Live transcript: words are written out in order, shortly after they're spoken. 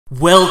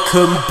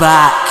Welcome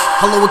back.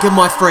 Hello again,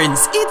 my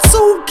friends. It's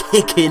all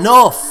kicking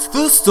off.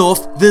 First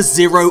off, the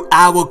 0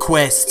 Hour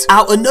quest.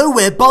 Out of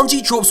nowhere,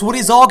 Bungie drops what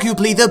is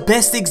arguably the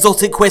best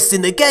exotic quest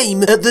in the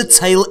game at the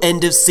tail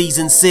end of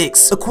Season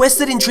 6. A quest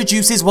that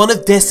introduces one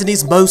of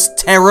Destiny's most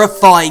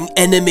terrifying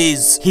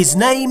enemies. His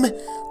name?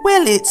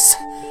 Well, it's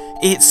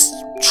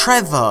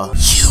Trevor.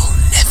 You'll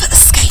never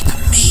escape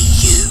me,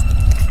 you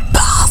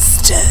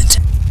bastard.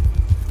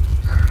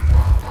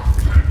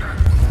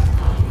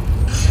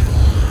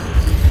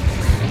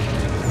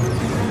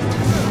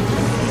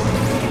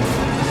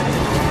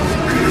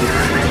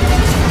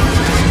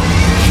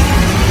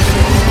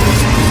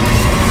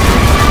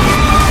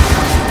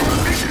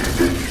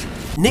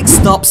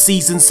 Next up,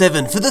 Season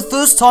 7. For the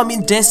first time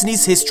in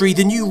Destiny's history,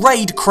 the new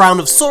raid,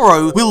 Crown of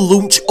Sorrow, will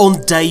launch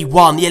on Day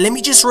 1. Yeah, let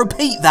me just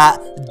repeat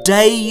that.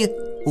 Day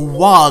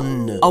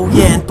 1. Oh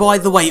yeah, and by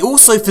the way,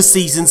 also for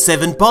Season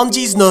 7,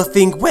 Bungie's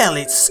nerfing, well,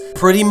 it's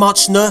pretty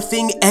much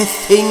nerfing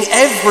effing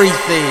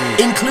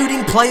everything,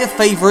 including player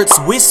favourites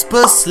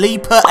Whisper,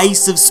 Sleeper,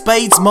 Ace of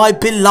Spades, my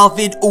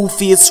beloved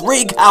Orpheus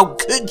Rig, how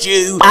could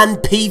you, and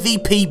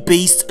PvP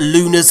beast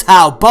Luna's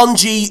How.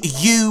 Bungie,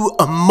 you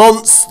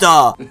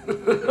monster!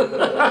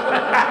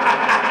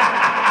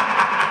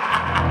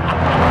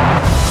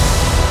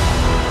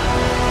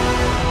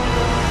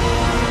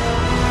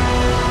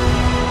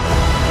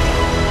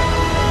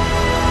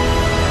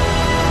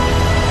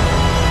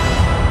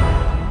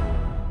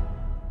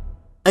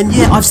 And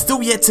yeah, I've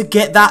still yet to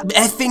get that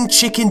effing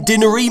chicken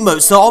dinner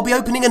emote, so I'll be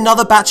opening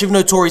another batch of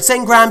Notorious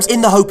Engrams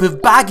in the hope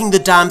of bagging the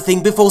damn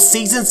thing before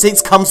Season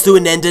 6 comes to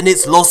an end and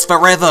it's lost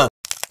forever.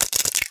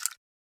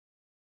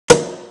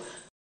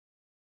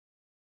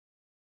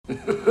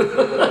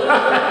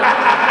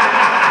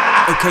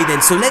 Okay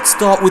then, so let's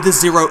start with the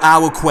 0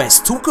 Hour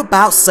quest. Talk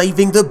about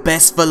saving the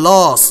best for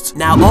last.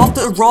 Now,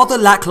 after a rather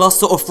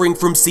lackluster offering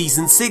from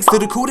Season 6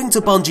 that according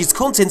to Bungie's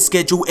content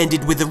schedule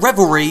ended with a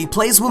revelry,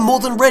 players were more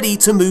than ready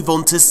to move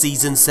on to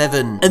Season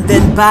 7. And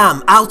then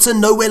bam, out of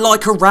nowhere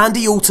like a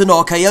Randy Orton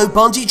RKO,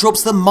 Bungie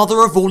drops the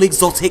mother of all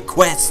exotic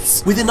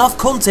quests, with enough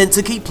content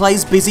to keep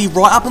players busy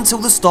right up until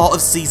the start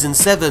of Season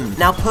 7.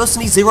 Now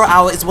personally, 0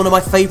 Hour is one of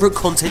my favourite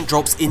content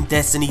drops in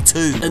Destiny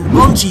 2, and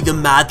Bungie the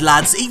mad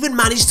lads even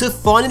managed to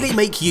finally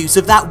make use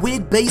of that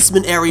weird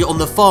basement area on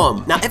the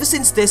farm. Now ever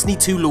since Destiny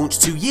 2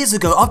 launched 2 years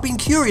ago, I've been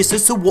curious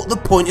as to what the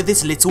point of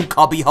this little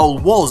cubby hole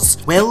was.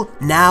 Well,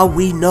 now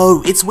we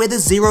know. It's where the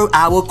 0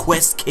 Hour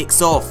quest kicks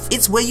off.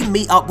 It's where you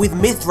meet up with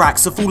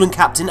Mithrax, a fallen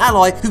captain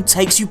ally who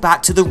takes you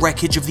back to the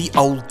wreckage of the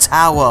old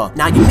tower.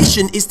 Now your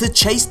mission is to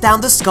chase down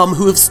the scum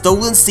who have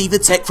stolen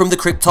Seether tech from the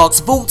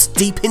Cryptarch's vault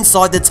deep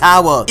inside the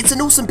tower. It's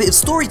an awesome bit of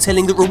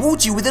storytelling that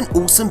rewards you with an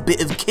awesome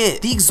bit of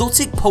kit. The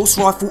exotic pulse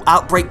rifle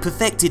Outbreak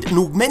Perfected, an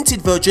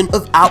augmented version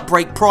of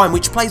Outbreak Prime,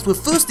 which players were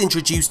first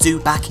introduced to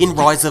back in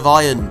Rise of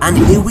Iron. And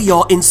here we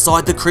are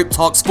inside the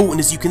Cryptarch's vault, and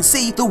as you can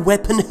see, the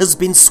weapon has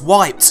been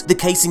swiped. The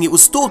casing it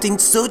was stored in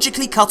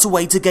surgically cut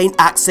away to gain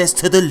access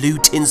to the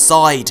loot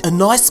inside. A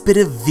nice bit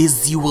of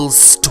visual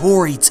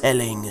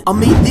storytelling. I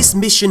mean, this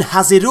mission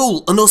has it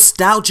all. A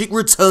nostalgic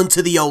return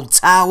to the old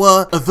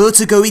tower, a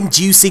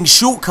vertigo-inducing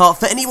shortcut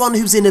for anyone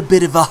who's in a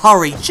bit of a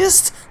hurry.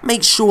 Just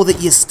make sure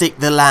that you stick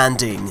the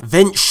landing.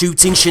 Vent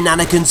shooting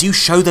shenanigans, you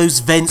show those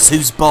vents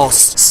who's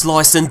boss.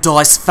 Slice and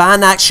dice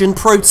fan action.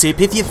 Pro tip,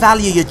 if you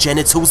value your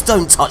genitals,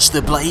 don't touch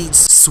the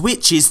blades.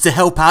 Switches to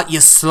help out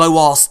your slow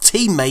ass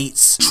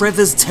teammates.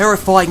 Trevor's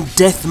terrifying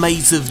death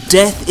maze of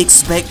death.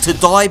 Expect to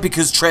die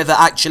because Trevor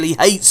actually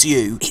hates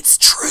you. It's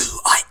true,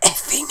 I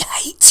effing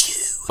hate you.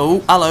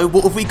 Oh, hello,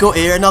 what have we got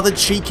here? Another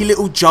cheeky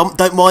little jump.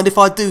 Don't mind if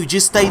I do,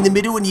 just stay in the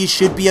middle and you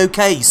should be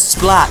okay.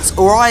 Splat.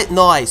 Alright,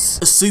 nice.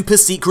 A super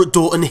secret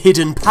door and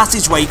hidden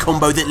passageway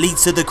combo that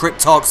leads to the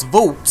Cryptarch's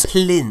vault.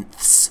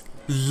 Plinths.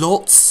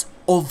 Lots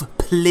of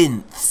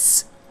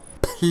plinths.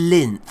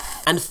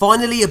 And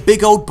finally, a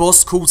big old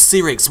boss called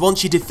Cyrix.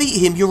 Once you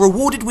defeat him, you're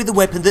rewarded with a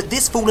weapon that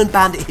this fallen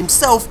bandit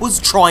himself was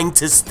trying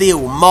to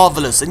steal.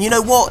 Marvellous. And you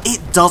know what? It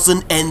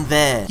doesn't end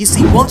there. You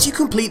see, once you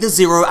complete the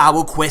 0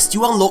 Hour quest,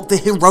 you unlock the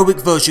heroic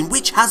version,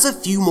 which has a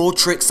few more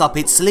tricks up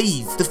its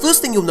sleeve. The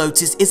first thing you'll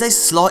notice is a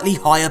slightly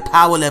higher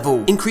power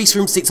level, increased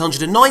from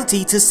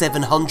 690 to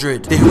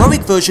 700. The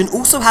heroic version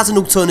also has an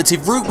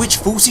alternative route which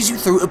forces you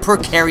through a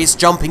precarious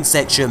jumping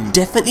section.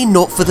 Definitely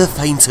not for the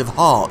faint of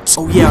heart.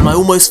 Oh yeah, and I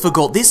almost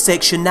forgot, this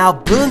section now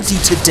burns you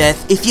to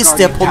death if you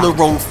step on the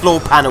wrong floor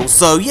panel,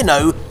 so, you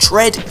know,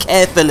 tread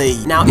carefully.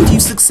 Now, if you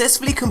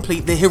successfully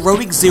complete the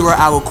heroic 0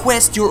 Hour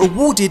quest, you're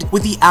awarded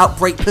with the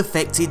Outbreak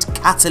Perfected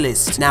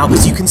Catalyst. Now,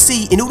 as you can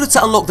see, in order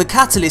to unlock the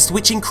Catalyst,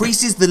 which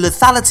increases the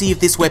lethality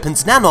of this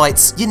weapon's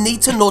nanites, you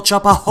need to notch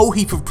up a whole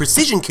heap of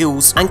precision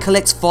kills and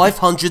collect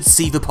 500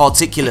 Seether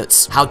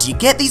particulates. How do you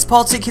get these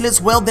particulates?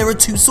 Well, there are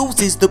two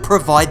sources that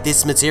provide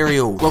this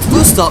material. Well,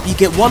 first up, you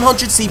get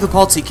 100 Seether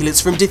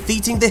particulates from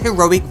defeating the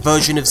heroic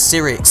version of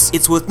Cyrix. weeks.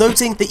 It's worth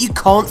noting that you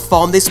can't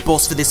farm this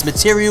boss for this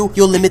material,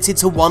 you're limited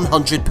to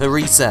 100 per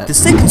reset. The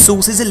second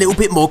source is a little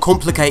bit more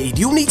complicated.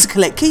 You'll need to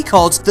collect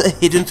keycards that are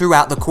hidden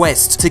throughout the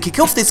quest. To kick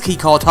off this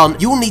keycard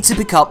hunt, you'll need to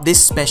pick up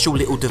this special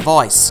little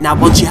device. Now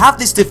once you have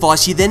this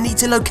device, you then need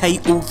to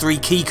locate all 3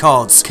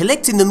 keycards.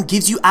 Collecting them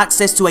gives you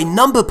access to a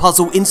number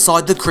puzzle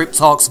inside the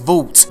Cryptarch's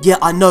vault. Yeah,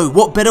 I know,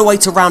 what better way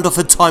to round off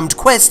a timed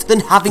quest than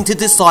having to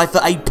decipher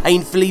a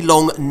painfully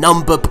long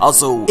number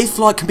puzzle. If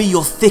like me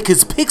you're thick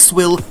as pigs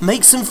will,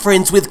 make some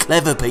friends with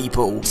clever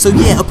people. So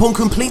yeah, upon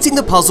completing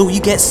the puzzle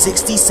you get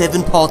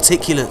 67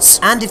 particulates,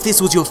 and if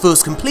this was your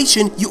first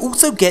completion, you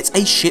also get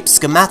a ship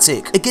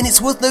schematic. Again,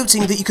 it's worth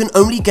noting that you can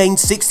only gain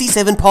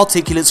 67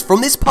 particulates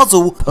from this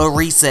puzzle per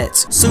reset.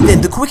 So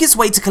then, the quickest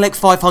way to collect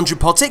 500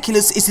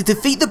 particulates is to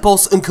defeat the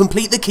boss and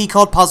complete the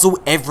keycard puzzle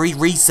every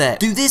reset.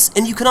 Do this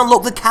and you can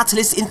unlock the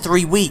catalyst in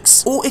 3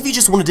 weeks. Or if you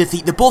just want to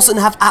defeat the boss and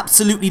have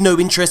absolutely no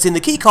interest in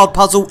the keycard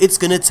puzzle, it's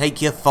gonna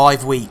take you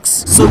 5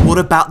 weeks. So what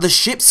about the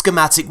ship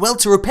schematic? Well,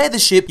 to repair the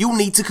ship, you'll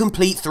need to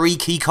complete 3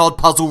 keycard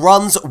puzzle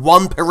runs,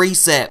 1 per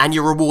reset. And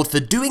your reward for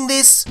doing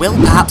this? Well,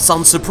 perhaps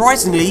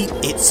unsurprisingly,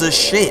 it's a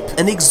ship.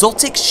 An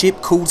exotic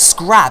ship called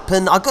Scrap,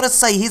 and I gotta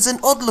say, he's an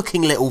odd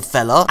looking little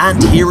fella.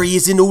 And here he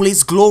is in all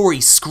his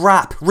glory,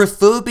 Scrap,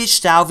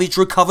 refurbished salvage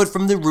recovered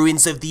from the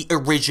ruins of the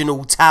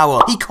original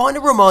tower. He kinda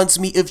reminds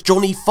me of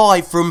Johnny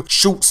Five from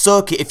Short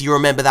Circuit, if you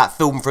remember that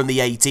film from the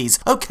 80s.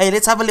 Okay,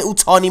 let's have a little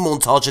tiny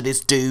montage of this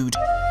dude.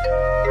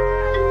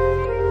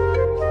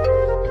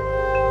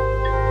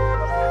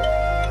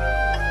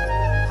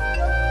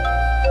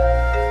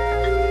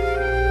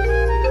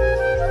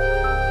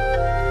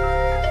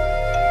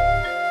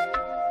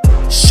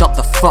 Shut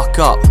the fuck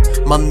up,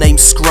 my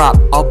name's Scrap,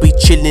 I'll be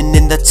chilling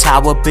in the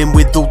tower, been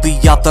with all the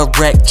other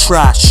wreck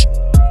trash.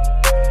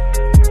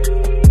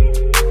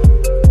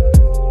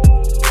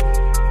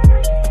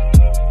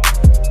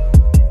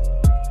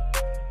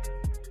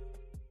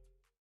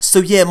 So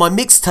yeah, my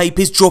mixtape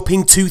is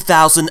dropping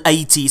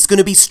 2080. It's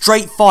gonna be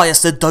straight fire,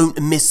 so don't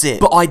miss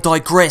it. But I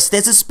digress.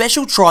 There's a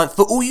special triumph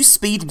for all you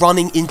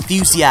speedrunning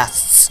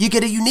enthusiasts. You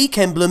get a unique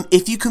emblem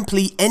if you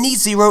complete any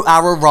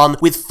 0-hour run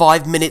with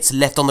 5 minutes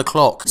left on the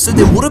clock. So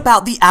then what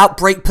about the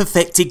Outbreak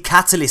Perfected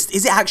Catalyst?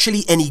 Is it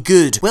actually any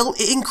good? Well,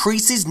 it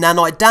increases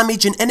nanite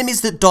damage, and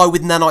enemies that die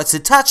with nanites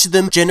attached to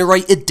them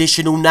generate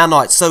additional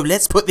nanites. So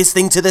let's put this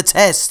thing to the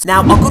test.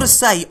 Now, I've gotta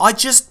say, I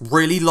just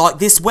really like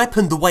this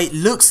weapon. The way it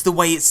looks, the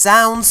way it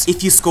sounds.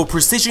 If you score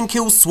precision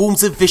kills,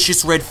 swarms of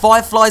vicious red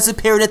fireflies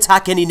appear and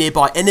attack any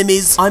nearby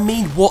enemies. I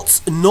mean,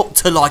 what's not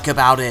to like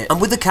about it?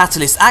 And with the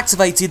catalyst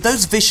activated,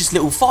 those vicious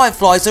little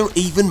fireflies are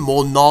even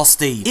more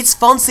nasty. It's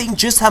fun seeing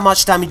just how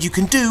much damage you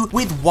can do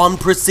with 1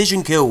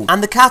 precision kill.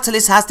 And the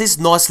catalyst has this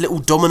nice little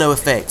domino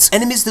effect.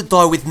 Enemies that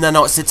die with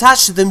nanites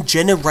attached to them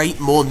generate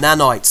more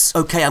nanites.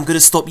 Okay, I'm gonna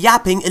stop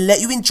yapping and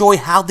let you enjoy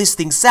how this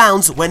thing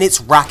sounds when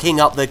it's racking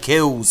up the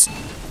kills.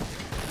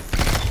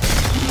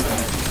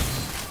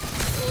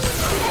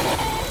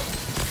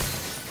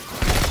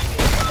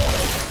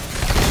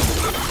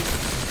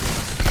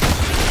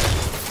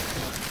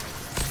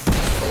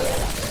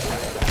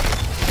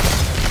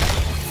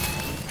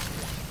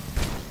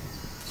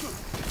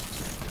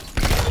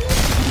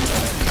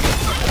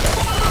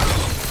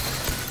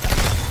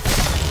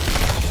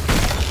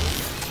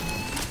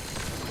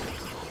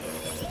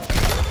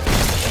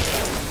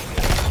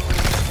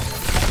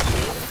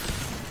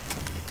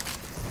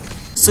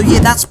 So yeah,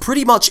 that's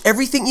pretty much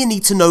everything you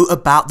need to know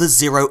about the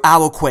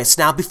 0-hour quest.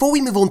 Now, before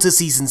we move on to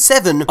Season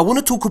 7, I want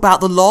to talk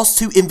about the last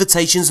 2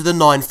 invitations of the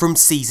 9 from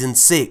Season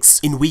 6.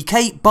 In Week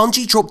 8,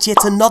 Bungie dropped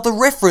yet another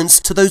reference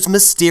to those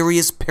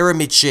mysterious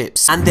pyramid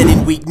ships. And then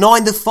in Week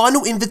 9, the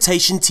final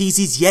invitation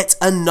teases yet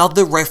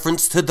another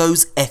reference to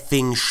those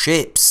effing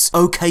ships.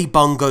 Okay,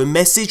 Bungo,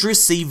 message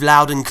received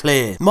loud and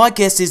clear. My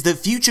guess is that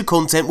future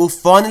content will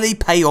finally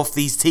pay off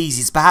these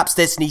teases, perhaps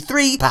Destiny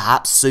 3,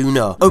 perhaps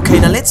sooner.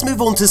 Okay, now let's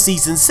move on to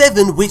Season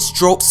 7, which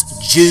drops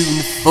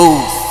June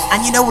 4th.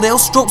 And you know what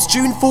else drops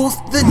June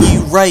 4th? The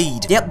new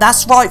raid. Yep,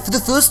 that's right, for the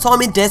first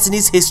time in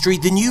Destiny's history,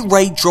 the new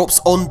raid drops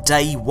on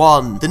day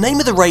 1. The name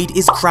of the raid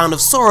is Crown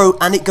of Sorrow,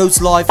 and it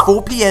goes live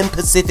 4 PM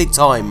Pacific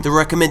time. The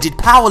recommended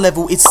power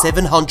level is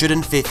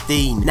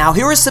 715. Now,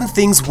 here are some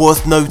things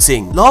worth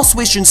noting. Last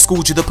Wish and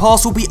Scourge of the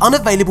Past will be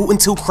unavailable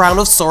until Crown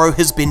of Sorrow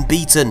has been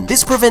beaten.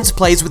 This prevents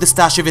players with a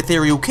stash of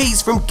ethereal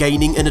keys from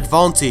gaining an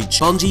advantage.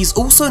 Bungie is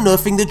also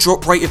nerfing the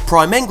drop rate of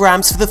prime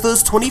engrams for the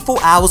first 24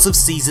 hours of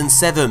Season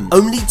 7.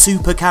 Only 2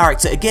 per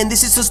character. Again,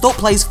 this is to stop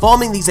players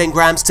farming these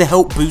engrams to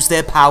help boost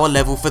their power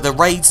level for the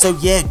raid, so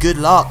yeah, good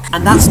luck.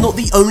 And that's not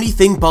the only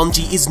thing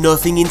Bungie is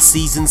nerfing in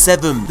Season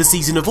 7. The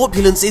Season of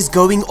Opulence is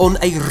going on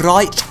a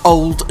right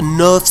old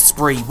nerf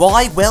spree.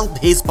 Why? Well,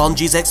 here's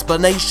Bungie's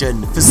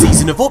explanation. For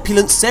Season of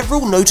Opulence,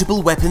 several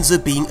notable weapons are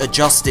being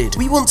adjusted.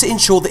 We want to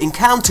ensure that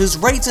encounters,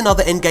 raids and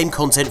other endgame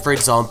content, for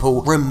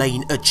example,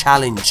 remain a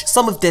challenge.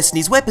 Some of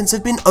Destiny's weapons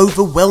have been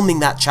overwhelming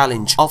that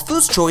challenge. Our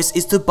first choice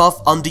is to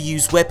buff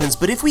underused weapons,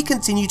 but if we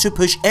continue to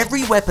push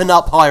every weapon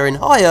up higher and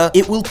higher,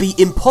 it will be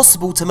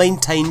impossible to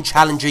maintain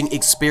challenging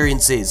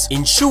experiences.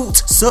 In short,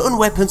 certain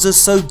weapons are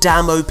so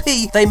damn OP,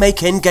 they make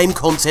endgame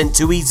content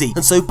too easy,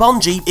 and so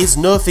Bungie is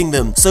nerfing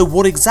them. So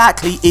what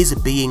exactly is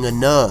being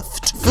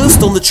nerfed?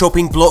 First on the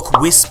chopping block,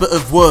 Whisper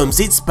of Worms.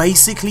 It's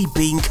basically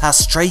being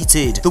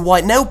castrated. The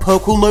white nail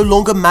perk will no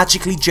longer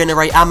magically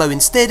generate ammo,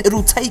 instead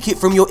it'll take it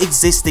from your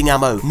existing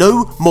ammo.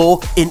 No more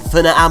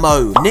infinite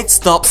ammo.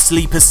 Next up,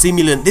 Sleeper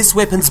Simulant. This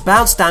weapon's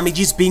bounce damage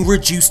is being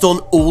reduced on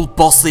all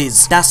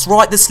bosses. That's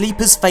right, the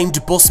Sleeper's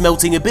famed boss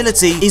melting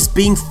ability is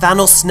being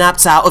Thanos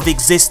snapped out of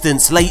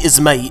existence.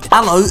 Laters, mate.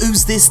 Hello,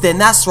 who's this then?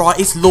 That's right,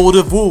 it's Lord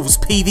of Wolves.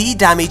 PvE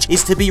damage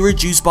is to be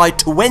reduced by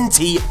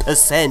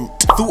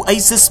 20%. Thought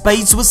Ace of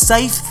Spades was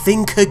safe?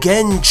 Think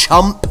again,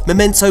 chump.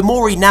 Memento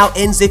Mori now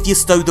ends if you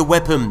stow the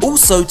weapon.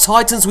 Also,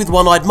 Titans with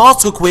one-eyed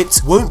mask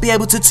equipped won't be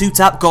able to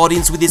two-tap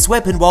Guardians with this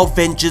weapon while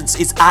Vengeance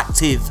is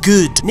active.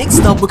 Good. Next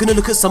up, we're going to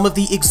look at some of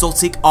the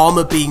exotic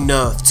armor being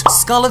nerfed.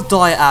 Skull of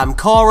Diatam,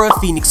 Kara,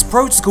 Phoenix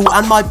Protocol,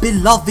 and my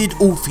beloved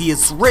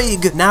Orpheus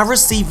Rig now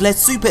receive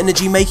less super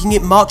energy, making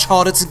it much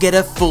harder to get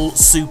a full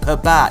super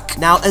back.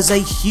 Now, as a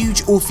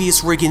huge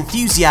Orpheus Rig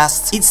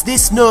enthusiast, it's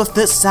this nerf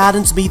that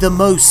saddens me the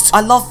most.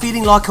 I love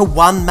feeling like a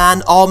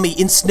one-man army,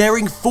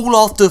 ensnaring fool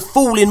after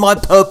fool in my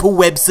purple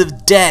webs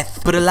of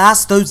death. But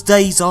alas, those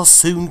days are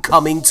soon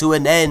coming to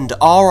an end.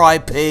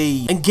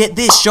 R.I.P. And get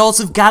this, Shards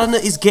of Galena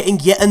is getting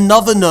yet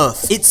another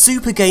nerf. Its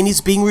super gain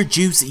is being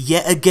reduced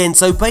yet again,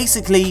 so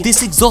basically,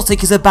 this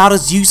exotic is about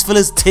as useful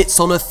as tits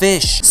on a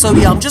fish. So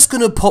yeah, I'm just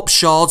gonna pop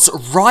Shards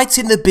right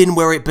in the bin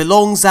where it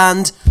belongs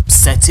and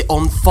set it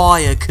on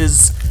fire,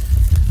 cause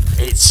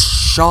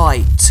it's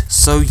shite.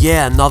 So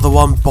yeah, another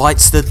one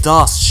bites the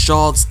dust.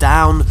 Shards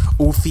down,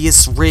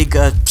 Orpheus Rig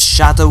a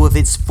shadow of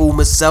its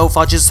former self.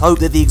 I just hope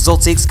that the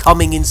exotics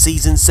coming in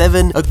Season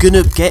 7 are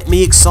gonna get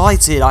me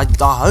excited. I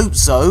hope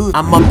so.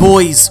 And my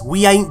boys,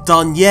 we ain't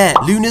done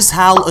yet. Luna's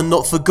Howl and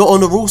Not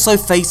Forgotten are also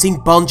facing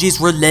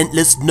Bungie's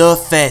relentless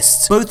nerf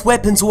fest. Both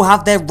weapons will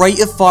have their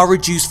rate of fire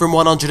reduced from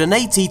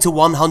 180 to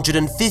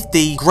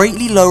 150,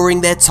 greatly lowering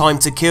their time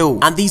to kill.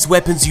 And these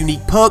weapons'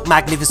 unique perk,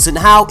 Magnificent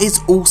Howl, is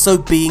also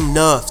being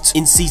nerfed.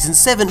 In Season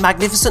 7,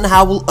 Magnificent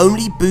Howl will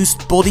only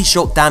boost body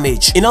shot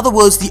damage. In other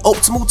words, the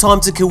optimal time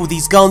to kill with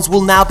these guns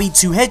will now be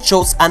 2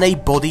 headshots and a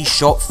body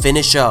shot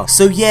finisher.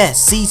 So yeah,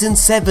 Season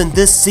 7,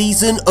 the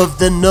season of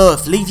the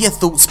nerf. Leave your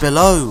thoughts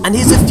below. And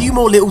here's a few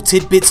more little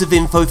tidbits of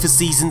info for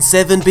Season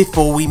 7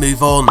 before we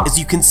move on. As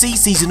you can see,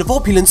 Season of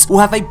Opulence will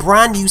have a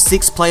brand new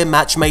 6-player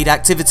match-made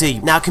activity.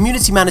 Now,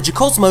 Community Manager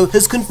Cosmo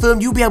has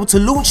confirmed you'll be able to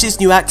launch this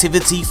new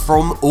activity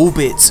from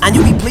orbit. And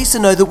you'll be pleased to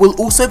know that we'll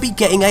also be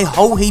getting a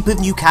whole heap of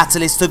new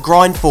catalysts to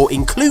grind for,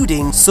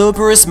 including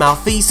Cerberus,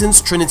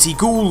 Malfeasance, Trinity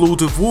Ghoul,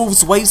 Lord of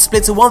Wolves, Wave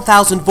Splitter,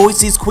 1000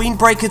 Voices,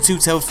 Queenbreaker,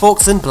 Two-Tailed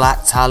Fox, and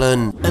Black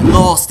Talon. And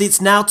last,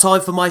 it's now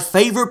time for my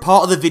favourite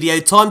part of the video,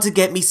 time to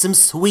get me some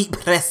sweet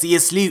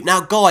precious loot.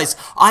 Now guys,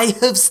 I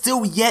have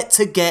still yet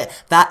to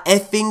get that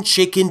effing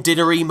chicken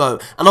dinner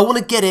emote, and I want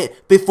to get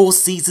it before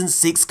Season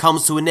 6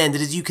 comes to an end.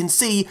 And as you can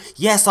see,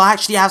 yes, I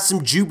actually have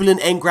some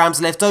Jubilant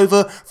engrams left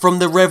over from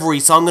the Reverie,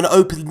 so I'm going to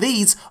open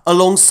these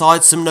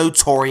alongside some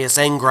Notorious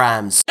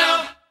engrams.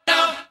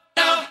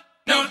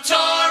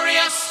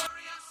 Notorious!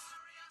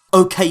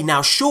 Okay,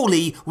 now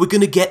surely we're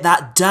gonna get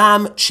that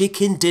damn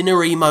chicken dinner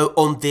emote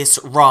on this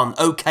run.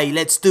 Okay,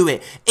 let's do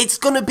it. It's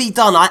gonna be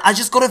done. I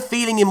just got a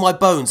feeling in my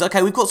bones.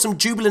 Okay, we've got some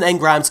Jubilant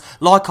engrams,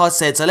 like I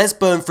said, so let's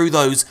burn through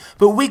those.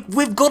 But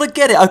we've got to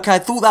get it. Okay, I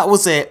thought that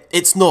was it.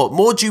 It's not.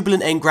 More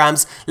Jubilant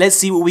engrams. Let's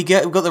see what we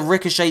get. We've got the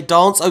Ricochet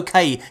dance.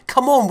 Okay,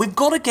 come on. We've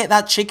got to get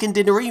that chicken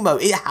dinner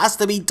emote. It has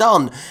to be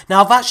done.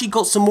 Now, I've actually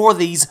got some more of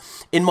these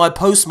in my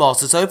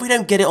Postmaster, so if we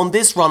don't get it on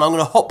this run, I'm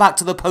going to hop back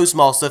to the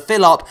Postmaster,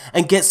 fill up,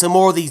 and get some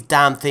more of these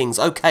damn things.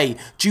 Okay,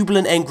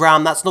 Jubilant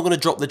engram, that's not going to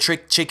drop the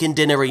chicken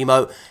dinner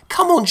emote.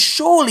 Come on,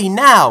 surely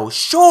now.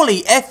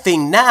 Surely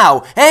effing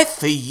now. F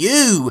for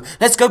you.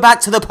 Let's go back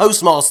to the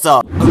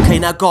Postmaster. Okay,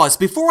 now guys,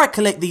 before I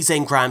collect these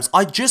engrams,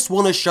 I just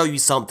want to show you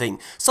something.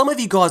 Some of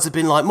you guys have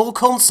been like,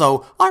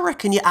 MoreConsole, I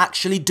reckon you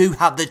actually do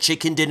have the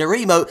chicken dinner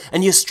emote,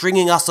 and you're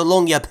stringing us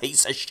along, you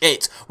piece of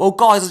shit. Well,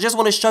 guys, I just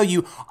want to show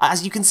you,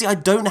 as you can see, I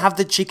don't have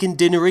the chicken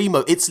dinner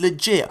emote. It's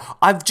legit.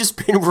 I've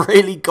just been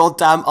really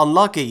goddamn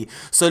unlucky.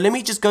 So let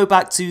me just go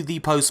back to the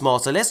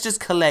Postmaster. Let's just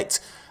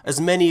collect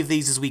as many of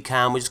these as we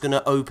can. We're just going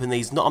to open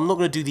these. I'm not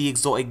going to do the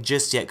exotic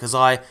just yet because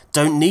I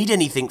don't need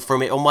anything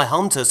from it on my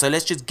hunter. So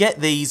let's just get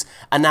these,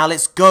 and now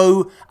let's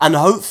go and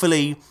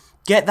hopefully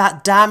get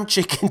that damn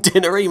chicken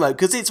dinner emote,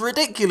 because it's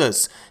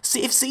ridiculous.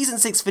 See, if Season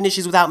 6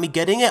 finishes without me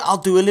getting it, I'll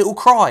do a little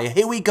cry.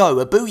 Here we go.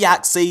 A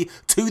booyaxi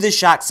to the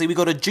shaxi. We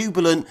got a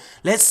Jubilant.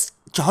 Let's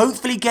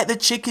hopefully get the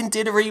chicken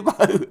dinner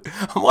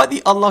emote. Am I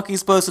the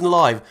unluckiest person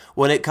alive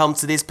when it comes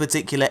to this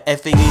particular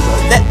effing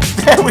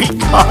emote? There we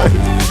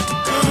go.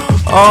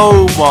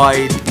 Oh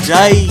my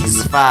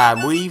days,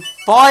 fam. We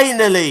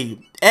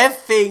finally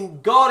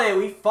effing got it.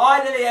 We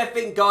finally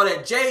effing got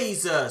it.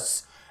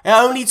 Jesus. It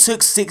only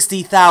took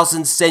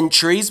 60,000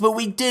 centuries, but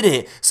we did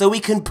it. So we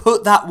can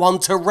put that one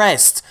to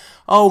rest.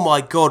 Oh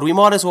my god, we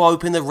might as well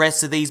open the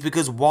rest of these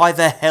because why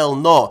the hell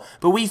not?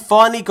 But we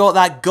finally got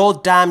that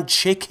goddamn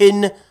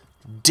chicken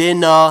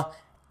dinner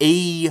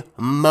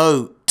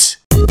emote.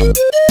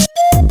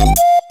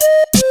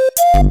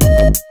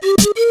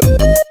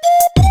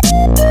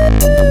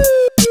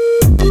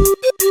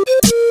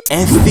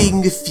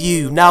 Effing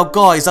phew. Now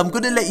guys, I'm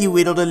gonna let you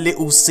in on a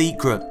little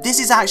secret. This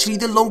is actually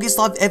the longest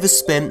I've ever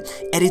spent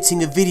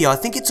editing a video. I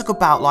think it took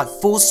about like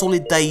 4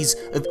 solid days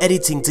of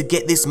editing to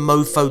get this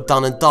mofo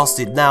done and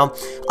dusted. Now,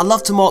 I'd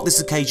love to mark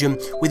this occasion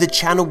with a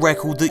channel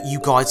record that you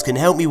guys can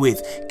help me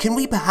with. Can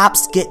we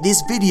perhaps get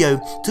this video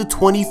to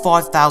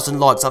 25,000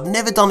 likes? I've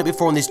never done it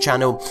before on this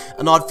channel,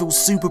 and I'd feel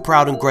super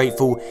proud and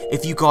grateful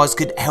if you guys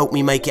could help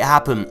me make it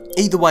happen.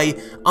 Either way,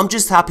 I'm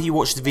just happy you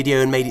watched the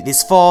video and made it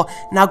this far.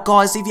 Now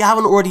guys, if you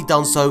haven't already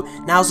done so,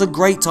 now's a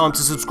great time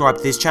to subscribe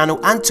to this channel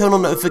and turn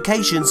on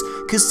notifications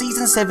because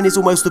season 7 is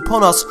almost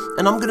upon us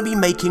and I'm going to be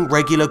making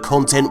regular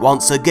content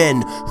once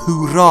again.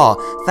 Hoorah!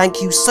 Thank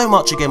you so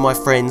much again, my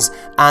friends,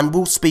 and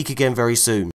we'll speak again very soon.